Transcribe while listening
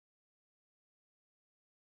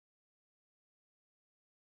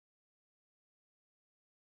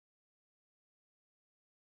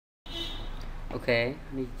Ok,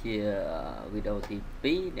នេះជាវីដេអូទី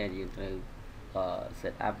2ដែលយើងត្រូវ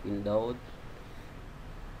set up Windows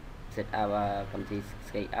set up កម្មវិធី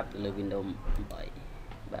Sketchup ទៅលើ Windows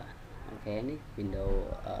 8 បាទអូខេនេះ Windows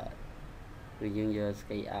គឺយើងយក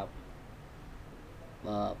Sketchup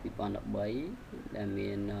 2013ដែលមា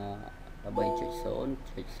ន 13.0.48.12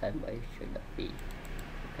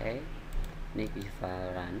 អូខេនេះគឺ file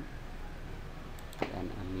run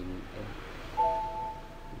admin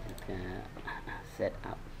ការ set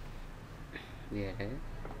up វាទៅ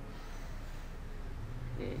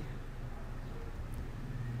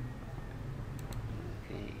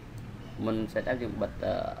មុន set up យើងបិទ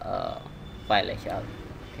file ឲ្យចោល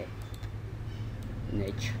អូខេ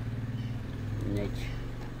next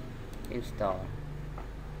install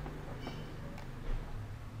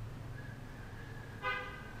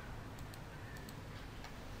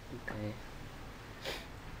អូខេ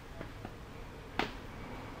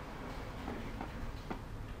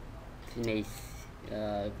finish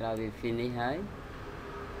ក្រោយវា finish ហើយ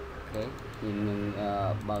អូខេយើងនឹង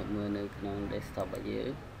បើកមើលនៅក្នុង desktop របស់យើង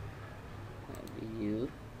view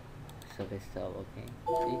service stop អូខេ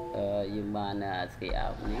យើងបាន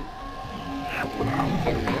Sketchup នេះ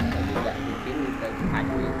ចេញនេះយើងដាក់ទីពីរទៅអាច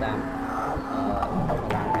មើលតាម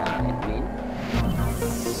admin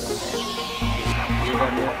យើងក៏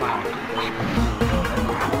មើលបានយើងទៅ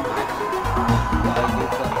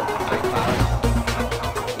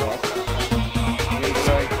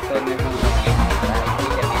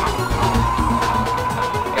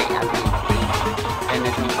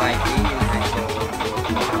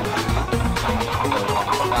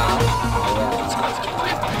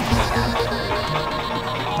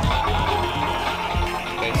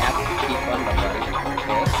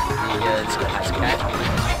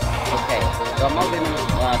Okay, so I'm going to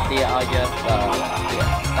see all your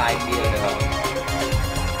side here.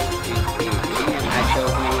 I show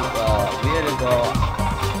you where to go.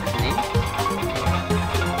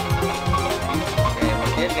 Okay, we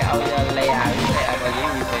did get all your layout for you.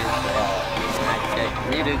 You can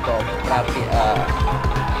need to go probably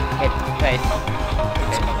head face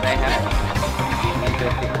right here. You do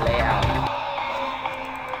the layout.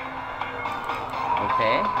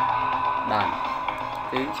 Okay, done.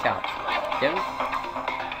 គឺចប់អញ្ចឹង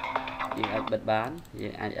យើងអាចបិទបានយើ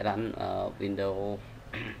ងអាចរ៉ាន់ Windows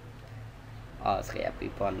Sketchup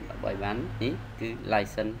 2013បាននេះគឺ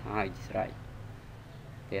license ហើយស្រេច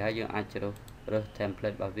គេហើយយើងអាចជ្រើសរើស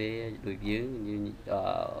template របស់វាដូចយើង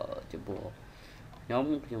ចំពោះខ្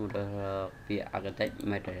ញុំរើសពាក្យ architect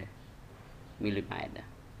millimeter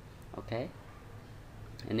អូខេ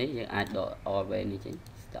នេះយើងអាចដក always នេះចេញ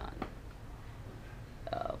start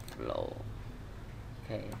flow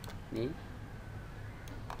នេះ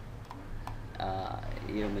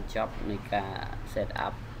យើងបញ្ចប់នៃការ set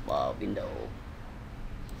up Windows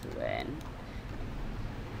 7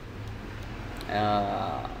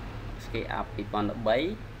 Sketchup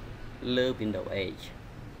 2013 លើ Windows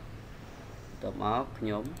 8 តមកខ្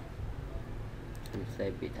ញុំ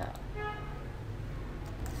save ពីថា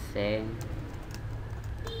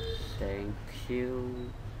thank you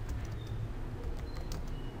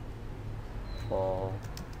for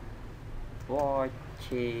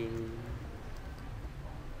watching.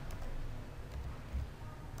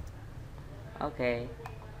 Okay,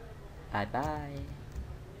 bye bye.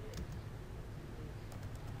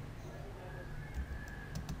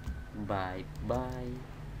 Bye bye.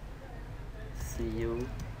 See you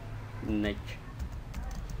next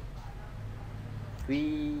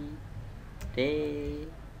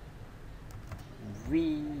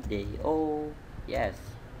video. Yes.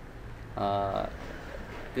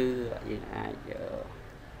 គឺយើងអាច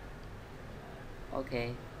អូខេ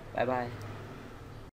បាយបាយ